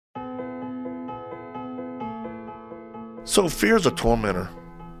So fear is a tormentor.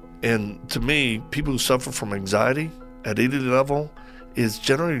 And to me, people who suffer from anxiety at any level is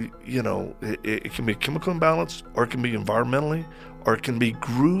generally, it can be a chemical imbalance, or it can be environmentally, or it can be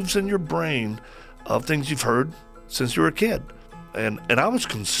grooves in your brain of things you've heard since you were a kid. And I was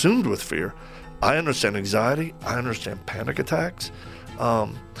consumed with fear. I understand anxiety. I understand panic attacks.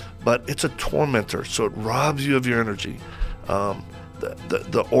 But it's a tormentor, so it robs you of your energy.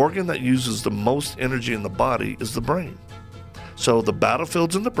 The organ that uses the most energy in the body is the brain. So the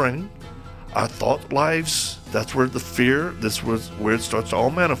battlefield's in the brain. Our thought lives, that's where the fear, this was where it starts to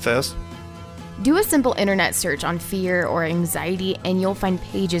all manifest. Do a simple internet search on fear or anxiety, and you'll find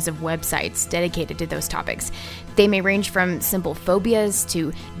pages of websites dedicated to those topics. They may range from simple phobias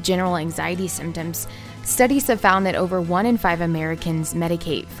to general anxiety symptoms. Studies have found that over 1 in 5 Americans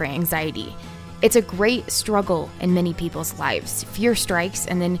medicate for anxiety. It's a great struggle in many people's lives. Fear strikes,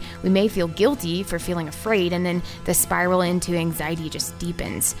 and then we may feel guilty for feeling afraid, and then the spiral into anxiety just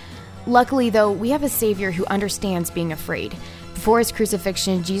deepens. Luckily, though, we have a Savior who understands being afraid. Before his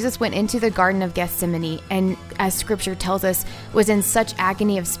crucifixion, Jesus went into the Garden of Gethsemane, and as Scripture tells us, was in such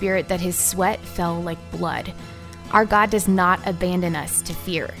agony of spirit that his sweat fell like blood. Our God does not abandon us to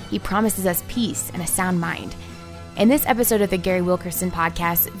fear. He promises us peace and a sound mind. In this episode of the Gary Wilkerson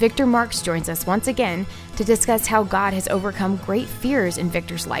Podcast, Victor Marks joins us once again to discuss how God has overcome great fears in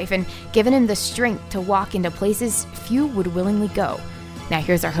Victor's life and given him the strength to walk into places few would willingly go. Now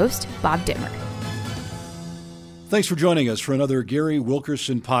here's our host, Bob Dimmer. Thanks for joining us for another Gary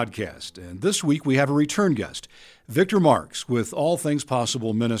Wilkerson Podcast. And this week we have a return guest, Victor Marks with All Things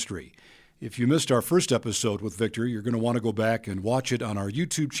Possible Ministry. If you missed our first episode with Victor, you're going to want to go back and watch it on our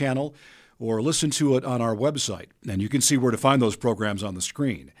YouTube channel or listen to it on our website, and you can see where to find those programs on the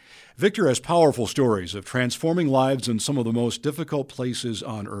screen. Victor has powerful stories of transforming lives in some of the most difficult places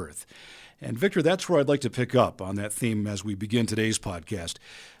on earth. And Victor, that's where I'd like to pick up on that theme as we begin today's podcast.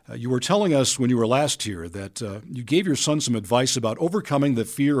 You were telling us when you were last here that you gave your son some advice about overcoming the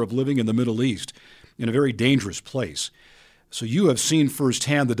fear of living in the Middle East in a very dangerous place. So you have seen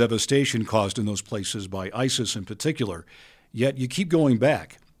firsthand the devastation caused in those places by ISIS in particular, yet you keep going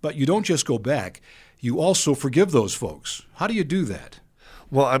back. But you don't just go back, you also forgive those folks. How do you do that?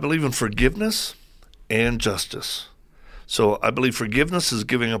 Well, I believe in forgiveness and justice. So I believe forgiveness is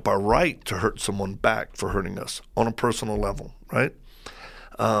giving up our right to hurt someone back for hurting us on a personal level, right?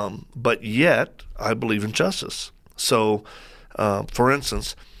 But yet, I believe in justice. So, for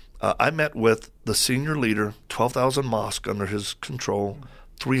instance, I met with the senior leader, 12,000 mosques under his control,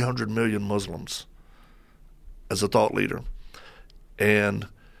 300 million Muslims as a thought leader. And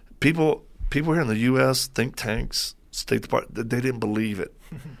people here in the U.S., think tanks, State Department, they didn't believe it.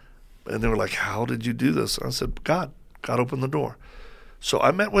 And they were like, how did you do this? I said, God opened the door. So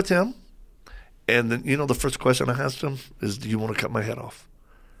I met with him, and then, the first question I asked him is, do you want to cut my head off?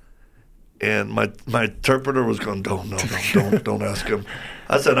 And my interpreter was going, don't ask him.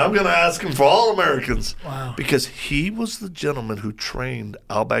 I said, I'm going to ask him for all Americans. Wow. Because he was the gentleman who trained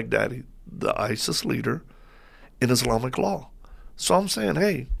al-Baghdadi, the ISIS leader, in Islamic law. So I'm saying,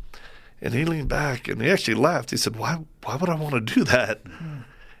 hey, and he leaned back and he actually laughed. He said, why would I want to do that? And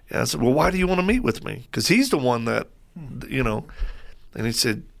I said, well, why do you want to meet with me? Because he's the one that, and he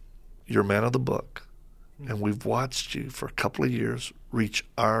said, you're a man of the book. And we've watched you for a couple of years reach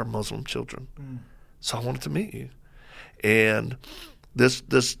our Muslim children. So I wanted to meet you. And this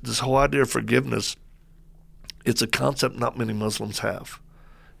whole idea of forgiveness, it's a concept not many Muslims have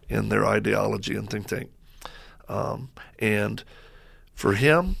in their ideology and think tank. And for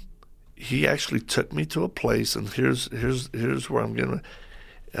him, he actually took me to a place, and here's where I'm getting.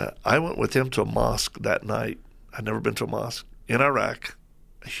 I went with him to a mosque that night. I'd never been to a mosque in Iraq,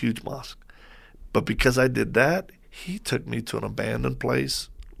 a huge mosque. But because I did that, he took me to an abandoned place,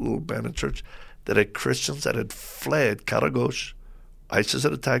 a little abandoned church, that had Christians that had fled Karagosh. ISIS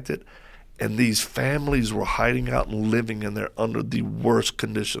had attacked it. And these families were hiding out and living in there under the worst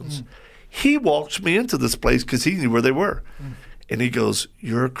conditions. He walked me into this place because he knew where they were. And he goes,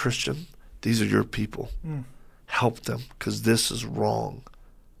 you're a Christian. These are your people. Help them because this is wrong.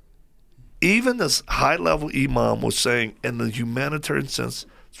 Even this high-level imam was saying, in the humanitarian sense,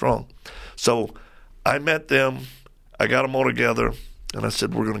 it's wrong. So I met them. I got them all together. And I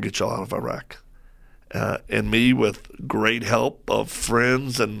said, we're going to get y'all out of Iraq. And me, with great help of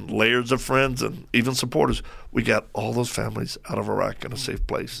friends and layers of friends and even supporters, we got all those families out of Iraq in a safe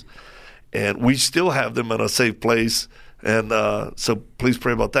place. And we still have them in a safe place. And so please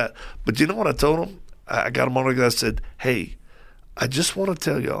pray about that. But you know what I told them? I got them on together. I said, hey, I just want to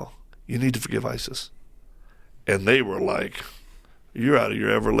tell y'all, you need to forgive ISIS. And they were like, you're out of your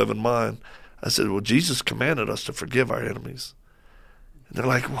ever-living mind. I said, well, Jesus commanded us to forgive our enemies. And they're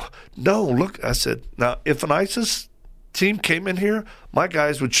like, well, no, look. I said, now, if an ISIS team came in here, my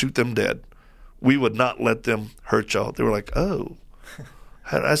guys would shoot them dead. We would not let them hurt y'all. They were like, oh.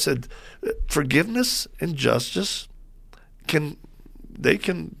 I said, forgiveness and justice can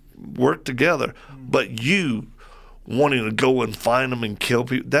work together, but you wanting to go and find them and kill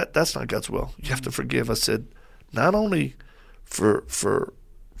people, that's not God's will. You have to forgive. I said, not only for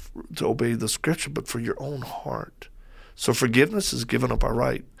to obey the scripture, but for your own heart. So forgiveness is giving up our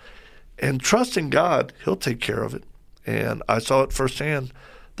right. And trusting God, he'll take care of it. And I saw it firsthand.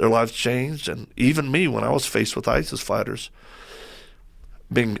 Their lives changed. And even me, when I was faced with ISIS fighters,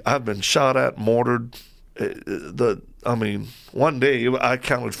 I've been shot at, mortared. One day I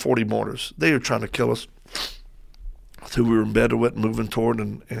counted 40 mortars. They were trying to kill us. Who we were embedded with, moving toward,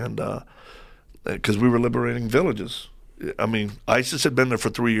 and because we were liberating villages. I mean, ISIS had been there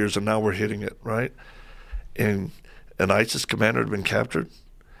for 3 years, and now we're hitting it, right? And an ISIS commander had been captured.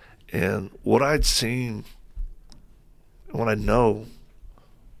 And what I'd seen, what I know,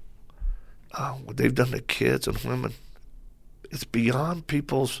 what they've done to kids and women, it's beyond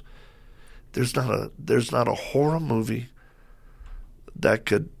people's. There's not a horror movie that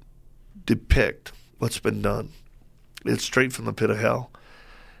could depict what's been done. It's straight from the pit of hell.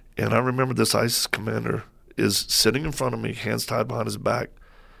 And I remember this ISIS commander is sitting in front of me, hands tied behind his back.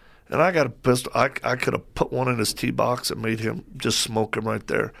 And I got a pistol. I could have put one in his tee box and made him just smoke him right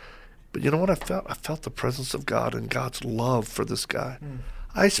there. But you know what I felt? I felt the presence of God and God's love for this guy.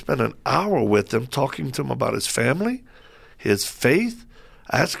 I spent an hour with him, talking to him about his family, his faith,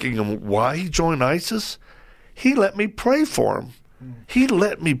 asking him why he joined ISIS. He let me pray for him. He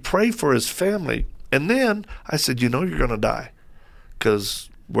let me pray for his family. And then I said, you're going to die. Because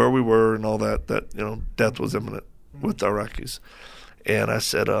where we were and all that, death was imminent with the Iraqis. And I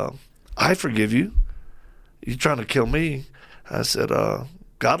said, I forgive you. You're trying to kill me. I said,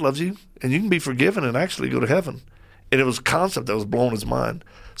 God loves you, and you can be forgiven and actually go to heaven. And it was a concept that was blowing his mind.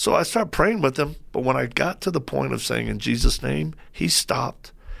 So I started praying with him. But when I got to the point of saying, in Jesus' name, he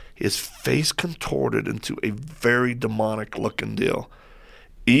stopped. His face contorted into a very demonic-looking deal.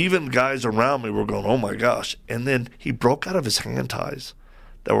 Even guys around me were going, oh, my gosh. And then he broke out of his hand ties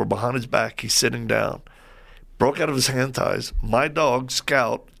that were behind his back. He's sitting down. Broke out of his hand ties. My dog,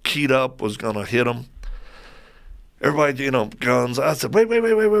 Scout, keyed up, was going to hit him. Everybody, guns. I said,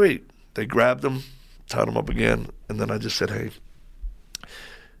 wait. They grabbed him, tied him up again. And then I just said, hey,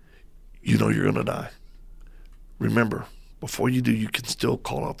 you're going to die. Remember, before you do, you can still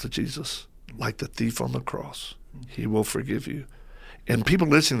call out to Jesus. Like the thief on the cross. He will forgive you. And people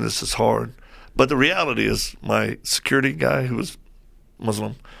listening to this is hard. But the reality is, my security guy who was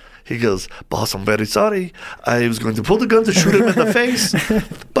Muslim, he goes, boss, I'm very sorry. I was going to pull the gun to shoot him in the face,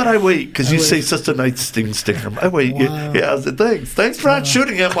 but I wait because you say such a nice thing, Stingham. I wait. Wow. Yeah, I said, thanks. Thanks for not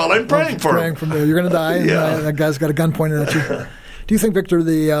shooting him while I'm praying for him. You're going to die, and that guy's got a gun pointed at you. Do you think, Victor,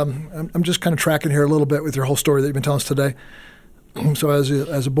 I'm just kind of tracking here a little bit with your whole story that you've been telling us today. So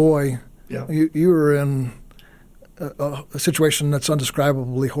as a boy, you were in a situation that's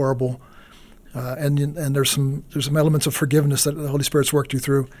indescribably horrible. And there's some elements of forgiveness that the Holy Spirit's worked you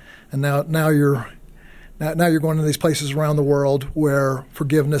through, and now you're going to these places around the world where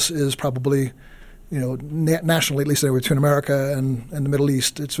forgiveness is probably, nationally, at least between America and the Middle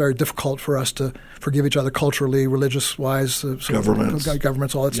East, it's very difficult for us to forgive each other culturally, religious-wise,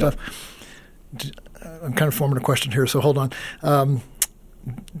 governments, all that stuff. I'm kind of forming a question here, so hold on.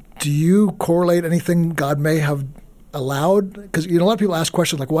 Do you correlate anything God may have allowed? Because a lot of people ask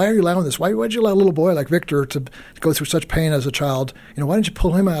questions like, why are you allowing this? Why did you allow a little boy like Victor to go through such pain as a child? Why didn't you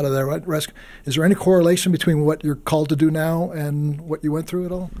pull him out of there? Is there any correlation between what you're called to do now and what you went through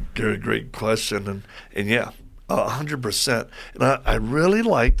at all? Great question. And yeah, 100%. And I really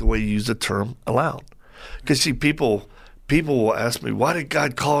like the way you use the term allowed. Because see, people will ask me, why did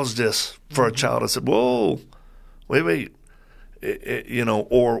God cause this for a child? I said, whoa, wait.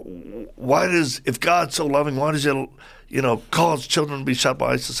 Or why if God's so loving, why does he, cause children to be shot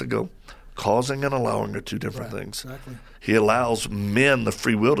by ISIS? I go, causing and allowing are two different things. Exactly. He allows men the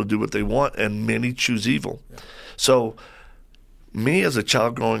free will to do what they want, and many choose evil. Yeah. So me as a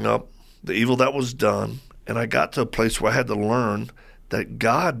child growing up, the evil that was done, and I got to a place where I had to learn that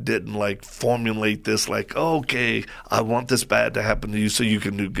God didn't formulate this okay, I want this bad to happen to you so you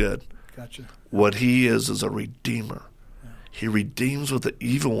can do good. Gotcha. What he is a redeemer. He redeems what the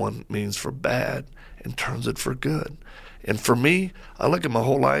evil one means for bad and turns it for good. And for me, I look at my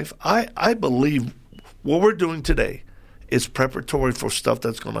whole life, I believe what we're doing today is preparatory for stuff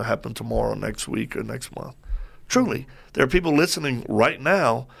that's going to happen tomorrow, next week, or next month. Truly. There are people listening right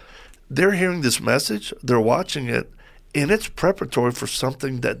now they're hearing this message, they're watching it, and it's preparatory for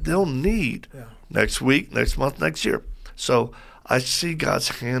something that they'll need next week, next month, next year. So I see God's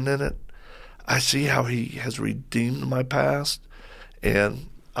hand in it. I see how he has redeemed my past. And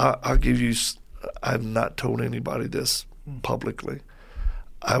I'll give you, I've not told anybody this publicly.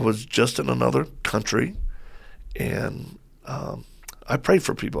 I was just in another country, and I prayed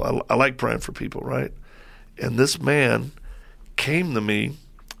for people. I like praying for people, right? And this man came to me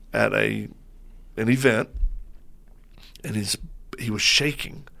at an event, and he was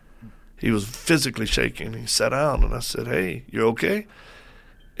shaking. He was physically shaking. He sat down, and I said, "Hey, you okay?"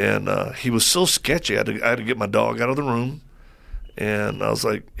 And he was so sketchy. I had to get my dog out of the room, and I was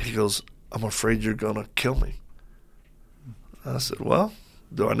like, he goes, "I'm afraid you're going to kill me." I said, "Well,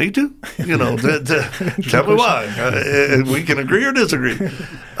 do I need to? You know, tell me why. We can agree or disagree."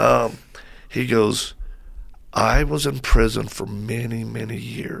 He goes, "I was in prison for many, many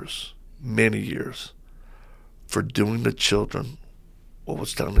years, for doing to children what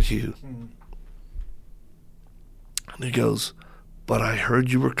was done to you." And he goes, "But I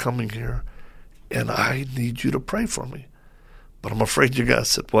heard you were coming here, and I need you to pray for me. But I'm afraid you guys." I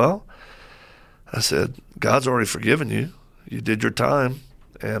said, "Well," I said, "God's already forgiven you. You did your time,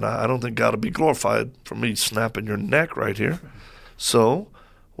 and I don't think God will be glorified for me snapping your neck right here. So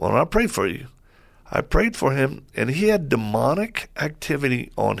why don't I pray for you?" I prayed for him, and he had demonic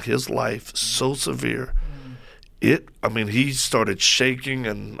activity on his life so severe. He started shaking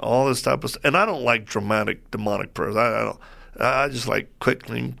and all this type of stuff. And I don't like dramatic demonic prayers. I just like quick,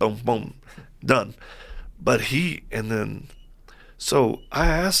 clean, boom, boom, done. But so I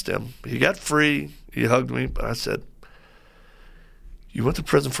asked him. He got free. He hugged me. But I said, "You went to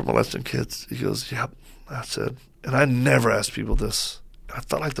prison for molesting kids?" He goes, "Yep." I said, and I never ask people this. I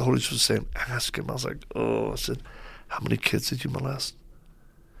felt like the Holy Spirit was saying, "Ask him." I was like, "Oh," I said, "How many kids did you molest?"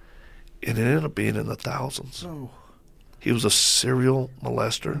 And it ended up being in the thousands. Oh. He was a serial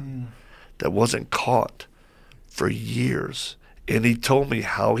molester that wasn't caught for years. And he told me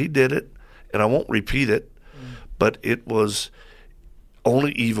how he did it, and I won't repeat it, but it was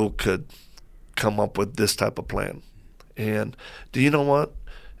only evil could come up with this type of plan. And do you know what?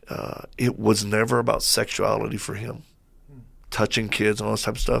 It was never about sexuality for him. Touching kids and all this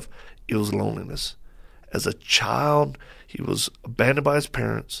type of stuff. It was loneliness. As a child, he was abandoned by his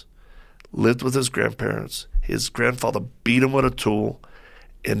parents, lived with his grandparents. His grandfather beat him with a tool,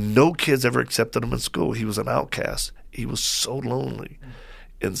 and no kids ever accepted him in school. He was an outcast. He was so lonely.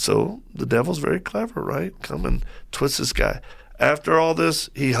 And so the devil's very clever, right? Come and twist this guy. After all this,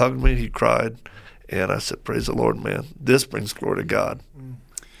 he hugged me, he cried, and I said, "Praise the Lord, man. This brings glory to God."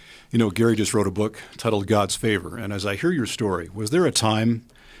 You know, Gary just wrote a book titled God's Favor, and as I hear your story, was there a time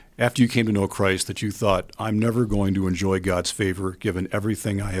after you came to know Christ that you thought, "I'm never going to enjoy God's favor given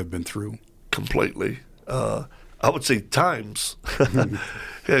everything I have been through"? Completely. I would say times,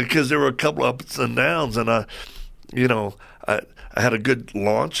 because there were a couple of ups and downs, and I had a good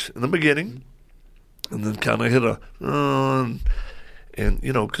launch in the beginning, and then kind of hit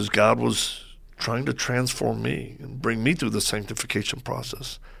because God was trying to transform me and bring me through the sanctification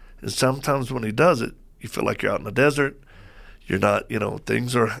process. And sometimes when he does it, you feel like you're out in the desert. You're not,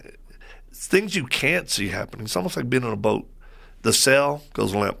 things you can't see happening. It's almost like being on a boat. The sail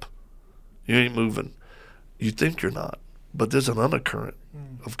goes limp. You ain't moving. You think you're not. But there's an undercurrent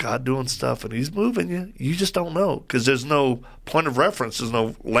of God doing stuff, and he's moving you. You just don't know because there's no point of reference. There's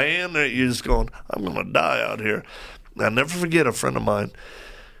no land. You're just going, "I'm going to die out here." And I'll never forget a friend of mine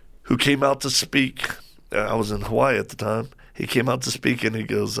who came out to speak. I was in Hawaii at the time. He came out to speak, and he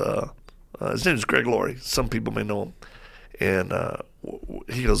goes, his name is Greg Laurie. Some people may know him. And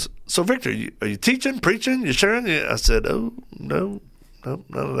he goes, "So, Victor, are you teaching, preaching, you sharing?" I said, "Oh, no, none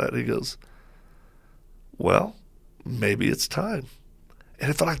of that." He goes, "Well, maybe it's time." And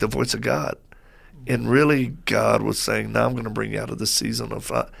it felt like the voice of God. And really, God was saying, "Now I'm going to bring you out of this season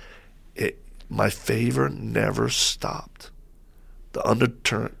of my favor never stopped. The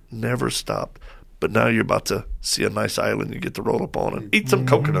undercurrent never stopped. But now you're about to see a nice island you get to roll up on and eat some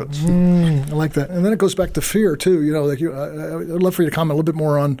coconuts." I like that. And then it goes back to fear, too. I'd love for you to comment a little bit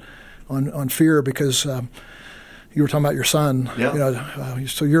more on fear, because you were talking about your son. Yeah.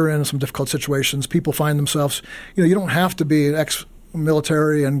 So you're in some difficult situations. People find themselves, you don't have to be an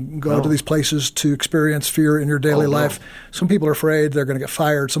ex-military and go to these places to experience fear in your daily life. Some people are afraid they're going to get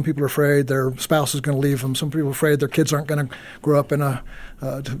fired. Some people are afraid their spouse is going to leave them. Some people are afraid their kids aren't going to grow up in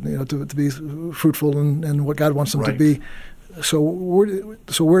to be fruitful in what God wants them to be. So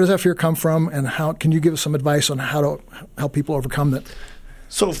where does that fear come from, and how can you give us some advice on how to help people overcome that?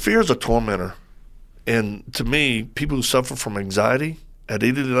 So fear is a tormentor. And to me, people who suffer from anxiety at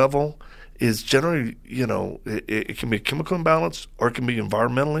any level is generally, it can be chemical imbalance, or it can be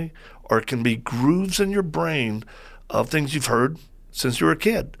environmentally, or it can be grooves in your brain of things you've heard since you were a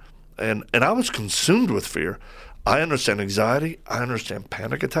kid. And I was consumed with fear. I understand anxiety. I understand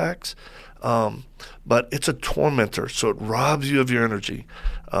panic attacks. But it's a tormentor, so it robs you of your energy.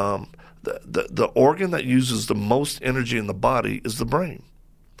 The organ that uses the most energy in the body is the brain.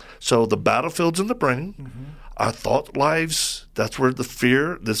 So the battlefield's in the brain. Mm-hmm. Our thought lives, that's where the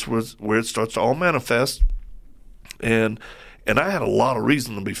fear, this was where it starts to all manifest. And I had a lot of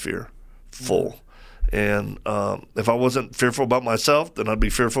reason to be fearful. And if I wasn't fearful about myself, then I'd be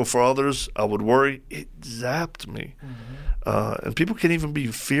fearful for others. I would worry. It zapped me. Mm-hmm. And people can even be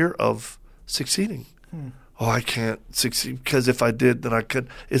fear of succeeding. Oh, I can't succeed because if I did, then I could.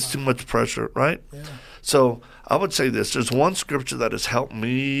 It's too much pressure, right? Yeah. So I would say this. There's one scripture that has helped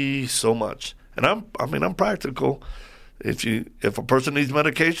me so much. And I'm practical. If a person needs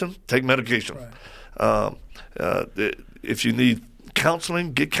medication, take medication. Right. If you need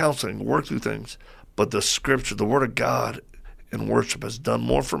counseling, get counseling. Work through things. But the scripture, the Word of God in worship has done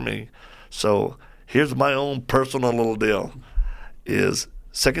more for me. So here's my own personal little deal: is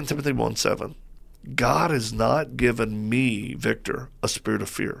 2 Timothy 1:7. God has not given me, Victor, a spirit of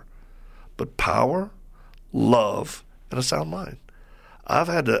fear, but power, love, and a sound mind. I've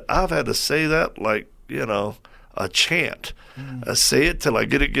had to say that like, a chant. Say it till I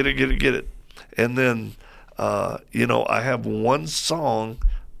get it. And then, I have one song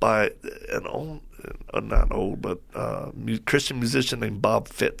by an old, not old, but Christian musician named Bob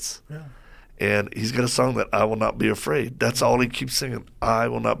Fitz. Yeah. And he's got a song that I will not be afraid. That's all he keeps singing. I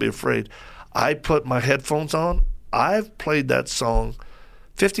will not be afraid. I put my headphones on. I've played that song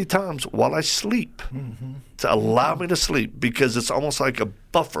 50 times while I sleep to allow me to sleep, because it's almost like a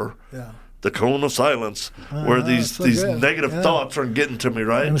buffer, the cone of silence, where these negative thoughts aren't getting to me,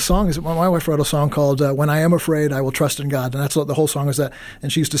 right? And the song is, my wife wrote a song called When I Am Afraid, I Will Trust in God. And that's what the whole song is that.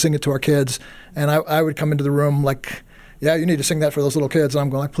 And she used to sing it to our kids. And I would come into the room like, yeah, you need to sing that for those little kids. And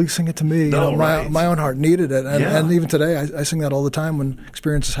I'm going like, please sing it to me. My own heart needed it. And even today, I sing that all the time when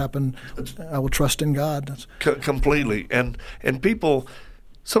experiences happen. I will trust in God. Completely. And people...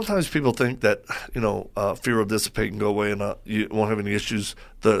 Sometimes people think that, fear will dissipate and go away and you won't have any issues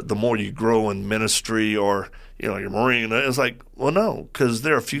the more you grow in ministry or, you're Marine. It's like, well, no, because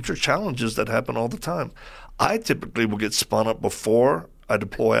there are future challenges that happen all the time. I typically will get spun up before I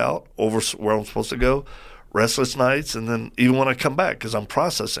deploy out over where I'm supposed to go, restless nights, and then even when I come back because I'm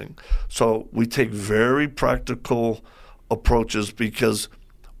processing. So we take very practical approaches because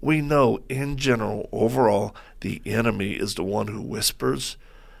we know in general, overall, the enemy is the one who whispers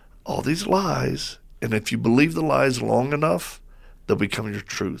all these lies, and if you believe the lies long enough, they'll become your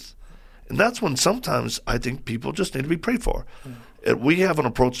truth. And that's when sometimes I think people just need to be prayed for. We have an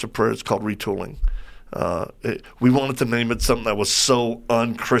approach to prayer. It's called retooling. We wanted to name it something that was so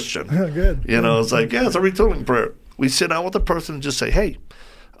un-Christian. Yeah, good. It's like, it's a retooling prayer. We sit down with the person and just say, hey,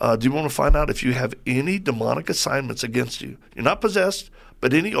 do you want to find out if you have any demonic assignments against you? You're not possessed,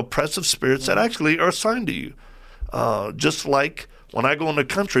 but any oppressive spirits that actually are assigned to you. Just like when I go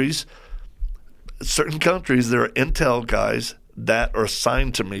into certain countries, there are intel guys that are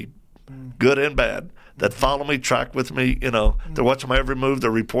assigned to me, good and bad, that follow me, track with me. They're watching my every move, they're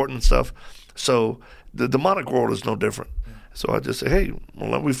reporting stuff. So the demonic world is no different. So I just say, hey,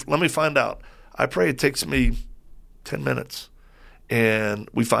 well, let me find out. I pray it takes me 10 minutes. And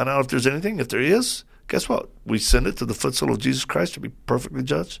we find out if there's anything. If there is, guess what? We send it to the footstool of Jesus Christ to be perfectly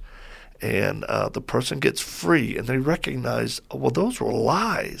judged. And the person gets free, and they recognize, oh, well, those were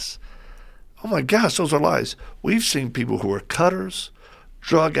lies. Oh, my gosh, those are lies. We've seen people who are cutters,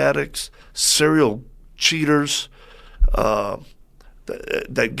 drug addicts, serial cheaters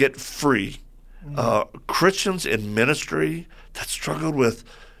that get free. Christians in ministry that struggled with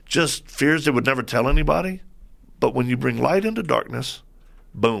just fears they would never tell anybody. But when you bring light into darkness,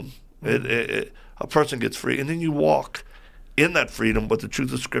 boom, a person gets free. And then you walk in that freedom with the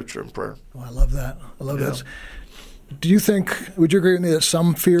truth of Scripture and prayer. Oh, I love that. That. Do you think, would you agree with me that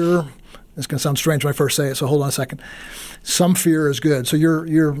some fear, it's going to sound strange when I first say it, so hold on a second. Some fear is good. So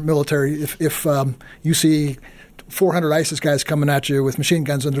you're military. If you see 400 ISIS guys coming at you with machine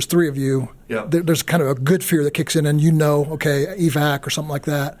guns and there's 3 of you, there's kind of a good fear that kicks in and okay, evac or something like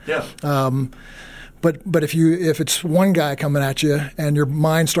that. Yeah. But if it's one guy coming at you and your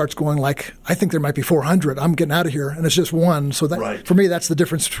mind starts going like, I think there might be 400, I'm getting out of here, and it's just one. So that for me, that's the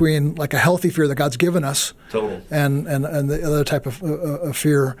difference between like a healthy fear that God's given us, and the other type of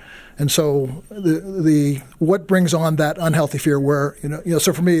fear. And so the what brings on that unhealthy fear? Where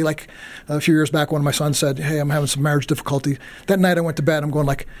so for me, like a few years back, one of my sons said, "Hey, I'm having some marriage difficulty." That night, I went to bed. I'm going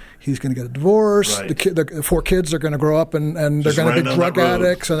like, he's going to get a divorce. Right. The 4 kids are going to grow up and they're going to be drug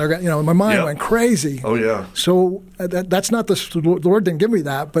addicts, and they're going. My mind went crazy. Oh yeah. So that's not the Lord didn't give me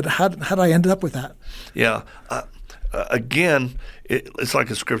that, but how did I end up with that? Yeah. Again, it's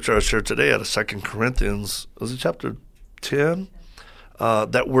like a scripture I shared today out of 2 Corinthians. Was it chapter 10?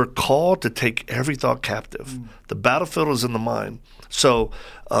 That we're called to take every thought captive. The battlefield is in the mind. So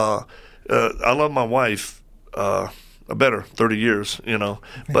I love my wife. I bet her 30 years,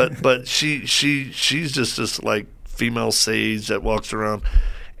 but she's just this like female sage that walks around,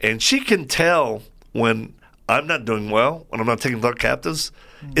 and she can tell when I'm not doing well, when I'm not taking thought captives.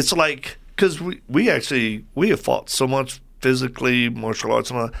 It's like, because we have fought so much physically, martial arts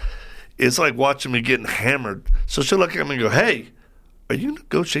and all. It's like watching me getting hammered. So she'll look at me and go, "Hey, are you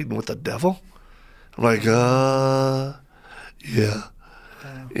negotiating with the devil?" I'm like, yeah.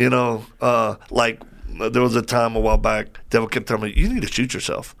 Like there was a time a while back, the devil kept telling me, "You need to shoot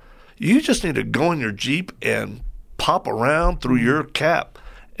yourself. You just need to go in your Jeep and pop around through your cap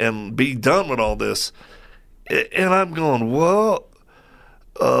and be done with all this." And I'm going, well,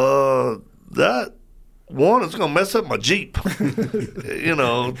 that one is going to mess up my Jeep. 2,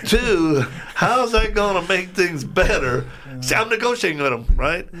 how's that going to make things better? See, I'm negotiating with him,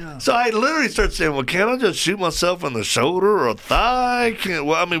 right? Yeah. So I literally start saying, well, can't I just shoot myself in the shoulder or thigh?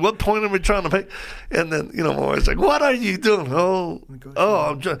 What point am I trying to make? And then, my wife's like, what are you doing?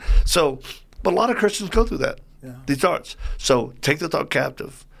 I'm trying. So, but a lot of Christians go through that, these thoughts. So take the thought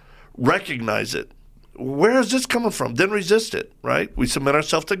captive. Recognize it. Where is this coming from? Then resist it, right? We submit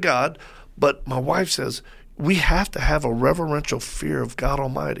ourselves to God. But my wife says we have to have a reverential fear of God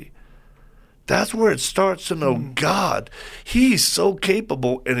Almighty. That's where it starts to know God. He's so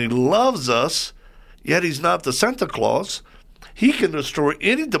capable and he loves us, yet he's not the Santa Claus. He can destroy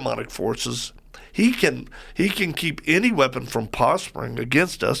any demonic forces. He can keep any weapon from prospering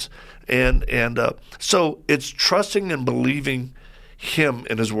against us. And so it's trusting and believing him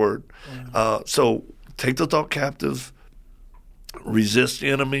in his word. So take the thought captive, resist the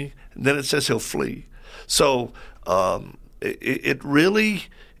enemy, and then it says he'll flee. So it really,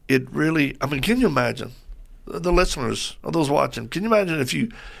 can you imagine, the listeners, or those watching, can you imagine if you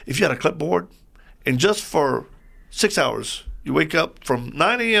had a clipboard and just for 6 hours, you wake up from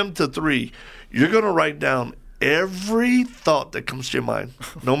 9 a.m. to 3, you're going to write down every thought that comes to your mind,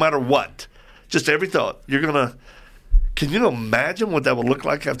 no matter what, just every thought. Can you imagine what that would look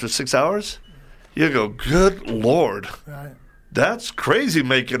like after 6 hours? You go, good Lord. Right. That's crazy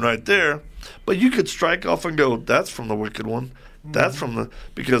making right there. But you could strike off and go, that's from the wicked one. That's from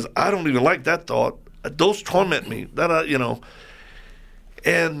because I don't even like that thought. Those torment me. And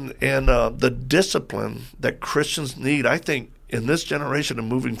the discipline that Christians need, I think, in this generation and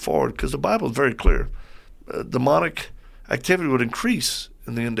moving forward, because the Bible is very clear. Demonic activity would increase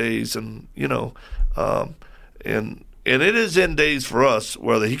in the end days, and and it is end days for us,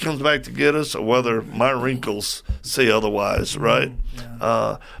 whether he comes back to get us or whether my wrinkles say otherwise, right?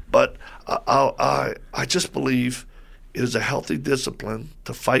 Yeah. But I just believe it is a healthy discipline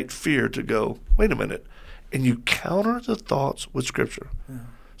to fight fear, to go, wait a minute, and you counter the thoughts with Scripture. Yeah.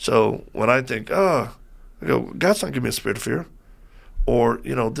 So when I think, I go, God's not giving me a spirit of fear. Or,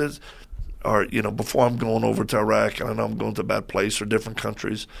 before I'm going over to Iraq and I know I'm going to a bad place or different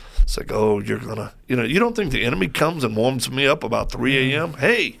countries, it's like, you're going to, you don't think the enemy comes and warms me up about 3 a.m.?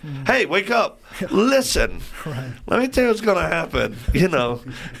 Hey, wake up. Listen. Right. Let me tell you what's going to happen.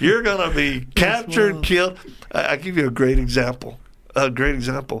 You're going to be captured, killed. I give you a great example.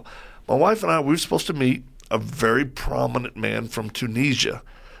 My wife and I, we were supposed to meet a very prominent man from Tunisia,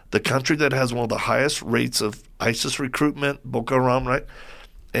 the country that has one of the highest rates of ISIS recruitment, Boko Haram, right?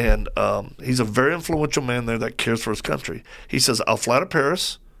 And he's a very influential man there that cares for his country. He says, I'll fly to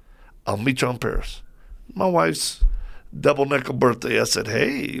Paris. I'll meet you in Paris. My wife's double nickel birthday. I said,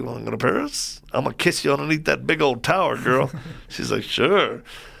 hey, you want to go to Paris? I'm going to kiss you underneath that big old tower, girl. She's like, sure.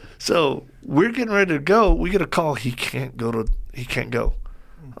 So we're getting ready to go. We get a call. He can't go.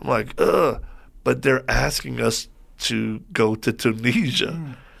 I'm like, but they're asking us to go to Tunisia.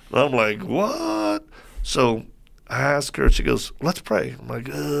 And I'm like, what? So I asked her, she goes, let's pray. I'm like,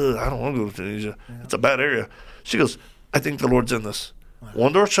 I don't want to go to Tunisia. Yeah. It's a bad area. She goes, I think the Lord's in this. Wow.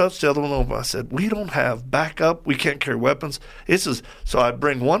 One door shuts, the other one open. I said, we don't have backup. We can't carry weapons. So I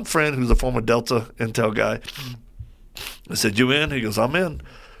bring one friend who's a former Delta Intel guy. I said, you in? He goes, I'm in.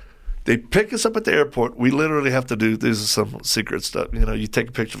 They pick us up at the airport. We literally have to do, this is some secret stuff. You take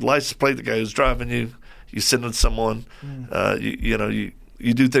a picture of the license plate, the guy who's driving you. You send it to someone.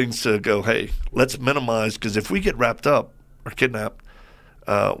 You do things to go, hey, let's minimize, because if we get wrapped up or kidnapped,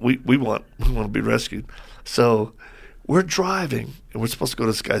 we want to be rescued. So we're driving, and we're supposed to go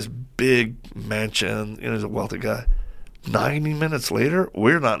to this guy's big mansion. He's a wealthy guy. 90 minutes later,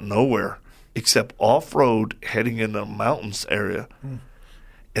 we're not nowhere except off-road heading in the mountains area.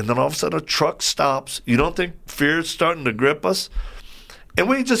 And then all of a sudden a truck stops. You don't think fear is starting to grip us? And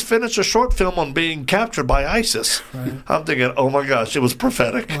we just finished a short film on being captured by ISIS. Right. I'm thinking, oh, my gosh, it was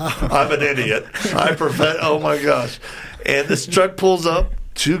prophetic. Wow. I'm an idiot. Oh, my gosh. And this truck pulls up,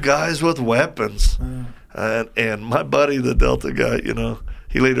 2 guys with weapons. And my buddy, the Delta guy,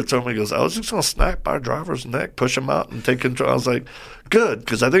 he later told me, he goes, I was just going to snap our driver's neck, push him out, and take control. I was like, good,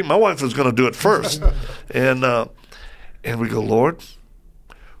 because I think my wife was going to do it first. And we go, Lord,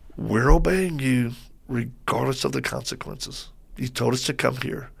 we're obeying you regardless of the consequences. You told us to come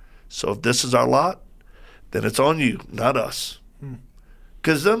here. So if this is our lot, then it's on you, not us.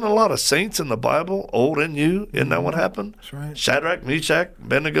 Because there's a lot of saints in the Bible, old and new. Isn't that what happened? That's right. Shadrach, Meshach,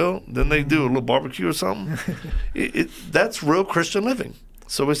 Abednego. Then they do a little barbecue or something. That's real Christian living.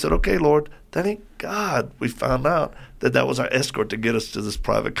 So we said, okay, Lord, thank God we found out that was our escort to get us to this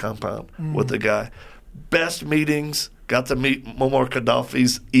private compound with the guy. Best meetings. Got to meet Muammar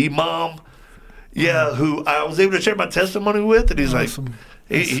Gaddafi's imam. Yeah, who I was able to share my testimony with. And he's awesome.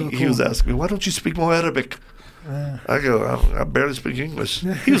 He was asking me, why don't you speak more Arabic? I go, I barely speak English.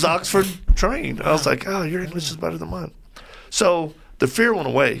 He was Oxford trained. I was like, oh, your English is better than mine. So the fear went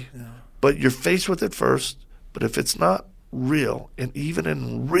away, but you're faced with it first. But if it's not real, and even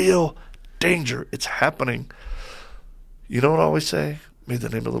in real danger, it's happening, you know what I always say? May the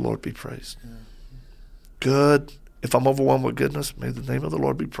name of the Lord be praised. Good. If I'm overwhelmed with goodness, may the name of the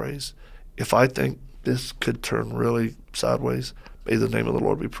Lord be praised. If I think this could turn really sideways, may the name of the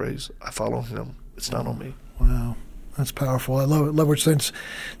Lord be praised. I follow him. It's not on me. Wow. That's powerful. I love what you're saying. It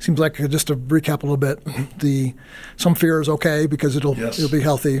seems like, just to recap a little bit, some fear is okay because it'll be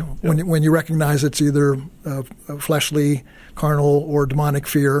healthy. Yep. When you recognize it's either a fleshly, carnal, or demonic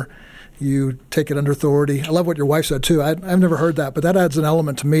fear, you take it under authority. I love what your wife said too. I've never heard that, but that adds an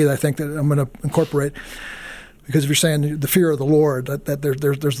element to me that I think that I'm going to incorporate. Because if you're saying the fear of the Lord, that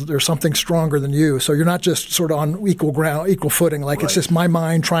there's something stronger than you, so you're not just sort of on equal ground, equal footing. Like It's just my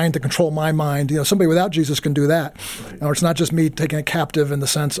mind trying to control my mind. Somebody without Jesus can do that, or it's not just me taking it captive in the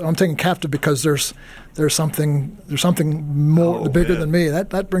sense I'm taking captive because there's something more bigger than me.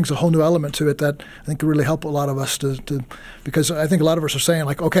 That brings a whole new element to it that I think could really help a lot of us to because I think a lot of us are saying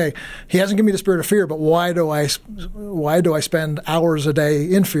like, okay, he hasn't given me the spirit of fear, but why do I spend hours a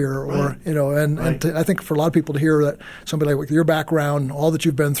day in fear? Or I think for a lot of people to hear that somebody like with your background, all that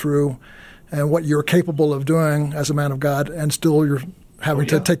you've been through, and what you're capable of doing as a man of God, and still you're having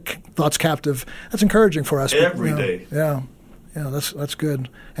to take thoughts captive. That's encouraging for us. Every day. Yeah. Yeah, that's good,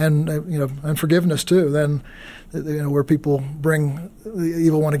 and and forgiveness too. Then, where people bring the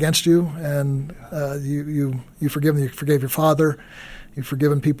evil one against you, and you forgive them. You forgave your father. You've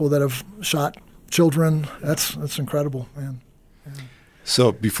forgiven people that have shot children. That's incredible, man. Yeah.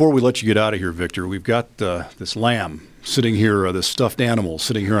 So before we let you get out of here, Victor, we've got this lamb sitting here, this stuffed animal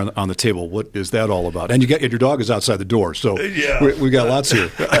sitting here on the table. What is that all about? And your dog is outside the door, so we got lots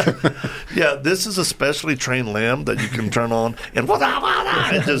here. Yeah, this is a specially trained lamb that you can turn on and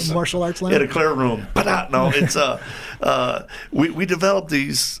it just martial arts lamb in a clear room. No, it's we developed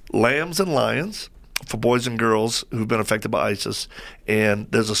these lambs and lions for boys and girls who've been affected by ISIS,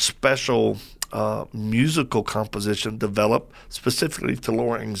 and there's a special musical composition developed specifically to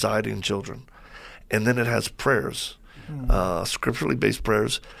lower anxiety in children. And then it has prayers, scripturally based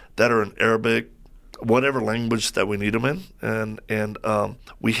prayers that are in Arabic, whatever language that we need them in, and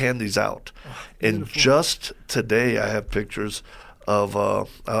we hand these out. And just today I have pictures of,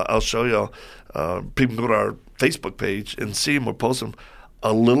 I'll show you, people can go to our Facebook page and see them or post them,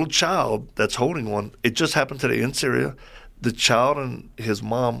 a little child that's holding one. It just happened today in Syria. The child and his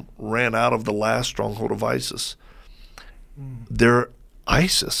mom ran out of the last stronghold of ISIS. They're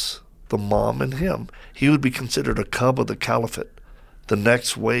ISIS, the mom and him. He would be considered a cub of the caliphate, the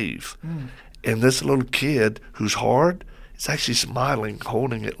next wave. And this little kid who's hard is actually smiling,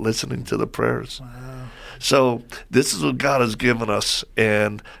 holding it, listening to the prayers. Wow. So this is what God has given us,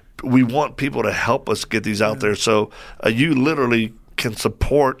 and we want people to help us get these out there. So you literally can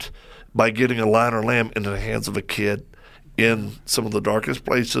support by getting a lion or lamb into the hands of a kid in some of the darkest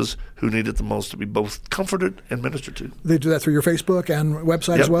places who need it the most to be both comforted and ministered to. They do that through your Facebook and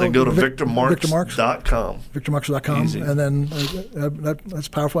website as well? They go to VictorMarks.com. VictorMarks.com. Easy. And then that's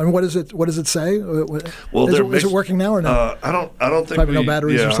powerful. And what does it say? Well, is it working now or no? I don't think Probably no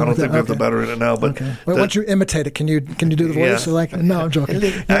batteries or something. I don't think we have the battery in it now. But once you imitate it, can you do the voice? No, I'm joking.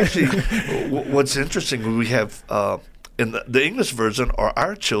 Actually, what's interesting, we have in the English version are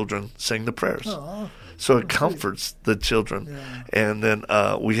our children sing the prayers. Oh. So it comforts the children. Yeah. And then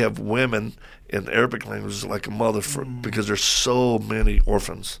we have women in the Arabic language like a mother because there's so many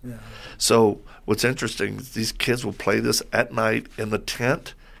orphans. Yeah. So what's interesting is these kids will play this at night in the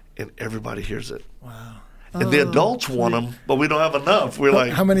tent, and everybody hears it. Wow. And the adults want them, but we don't have enough.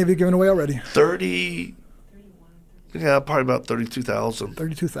 How many have you given away already? 30. Yeah, probably about 32,000.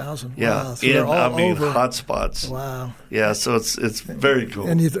 32,000. Yeah, wow. So hot spots. Wow. Yeah, so it's very cool.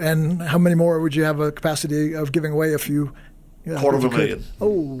 And how many more would you have a capacity of giving away if you? $250,000. Oh,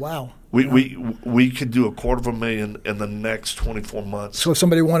 wow. We could do $250,000 in the next 24 months. So if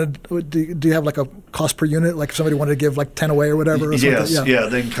somebody wanted, do you have like a cost per unit? Like if somebody wanted to give like 10 away or whatever? Or yes, yeah,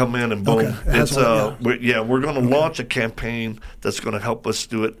 they can come in and boom. Okay. We're going to launch a campaign that's going to help us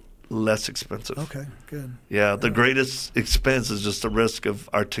do it less expensive. Okay, good. Yeah, the greatest expense is just the risk of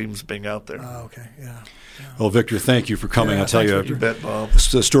our teams being out there. Oh, okay, yeah. Well, Victor, thank you for coming. I'll tell you, you bet, Bob.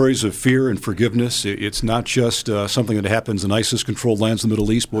 The stories of fear and forgiveness, it's not just something that happens in ISIS-controlled lands in the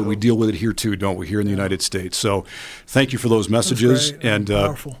Middle East, but we deal with it here too, don't we, here in the United States. So thank you for those messages. And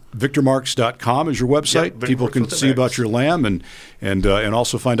VictorMarks.com is your website. Yeah, people can see about your lamb and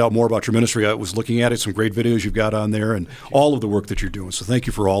also find out more about your ministry. I was looking at it, some great videos you've got on there and all of the work that you're doing. So thank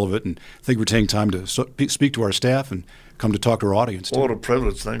you for all of it. And thank you for taking time to speak to our staff and come to talk to our audience. Well, what a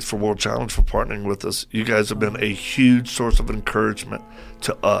privilege. Thanks for World Challenge for partnering with us. You guys have been a huge source of encouragement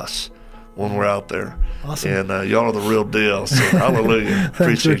to us when we're out there. Awesome. And y'all are the real deal. So hallelujah.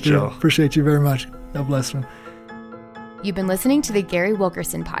 Appreciate y'all. Appreciate you very much. God bless you. You've been listening to the Gary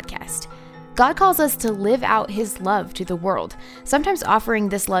Wilkerson Podcast. God calls us to live out his love to the world, sometimes offering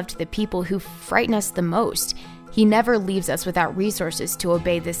this love to the people who frighten us the most. He never leaves us without resources to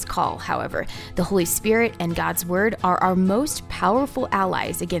obey this call, however. The Holy Spirit and God's Word are our most powerful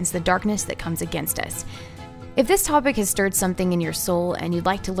allies against the darkness that comes against us. If this topic has stirred something in your soul and you'd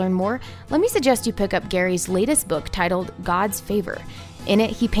like to learn more, let me suggest you pick up Gary's latest book titled God's Favor. In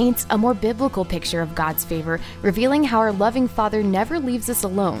it, he paints a more biblical picture of God's favor, revealing how our loving Father never leaves us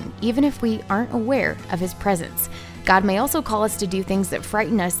alone, even if we aren't aware of his presence. God may also call us to do things that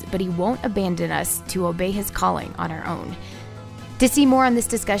frighten us, but he won't abandon us to obey his calling on our own. To see more on this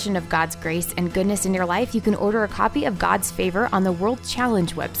discussion of God's grace and goodness in your life, you can order a copy of God's Favor on the World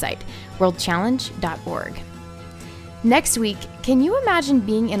Challenge website, worldchallenge.org. Next week, can you imagine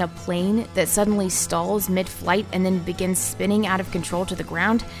being in a plane that suddenly stalls mid-flight and then begins spinning out of control to the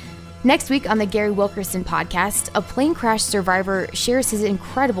ground? Next week on the Gary Wilkerson Podcast, a plane crash survivor shares his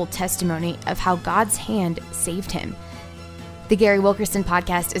incredible testimony of how God's hand saved him. The Gary Wilkerson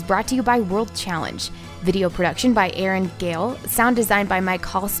Podcast is brought to you by World Challenge. Video production by Aaron Gale, sound design by Mike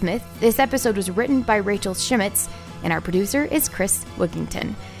Hall-Smith. This episode was written by Rachel Schmitz, and our producer is Chris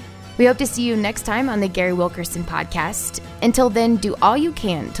Wigington. We hope to see you next time on the Gary Wilkerson Podcast. Until then, do all you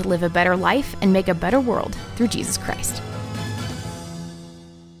can to live a better life and make a better world through Jesus Christ.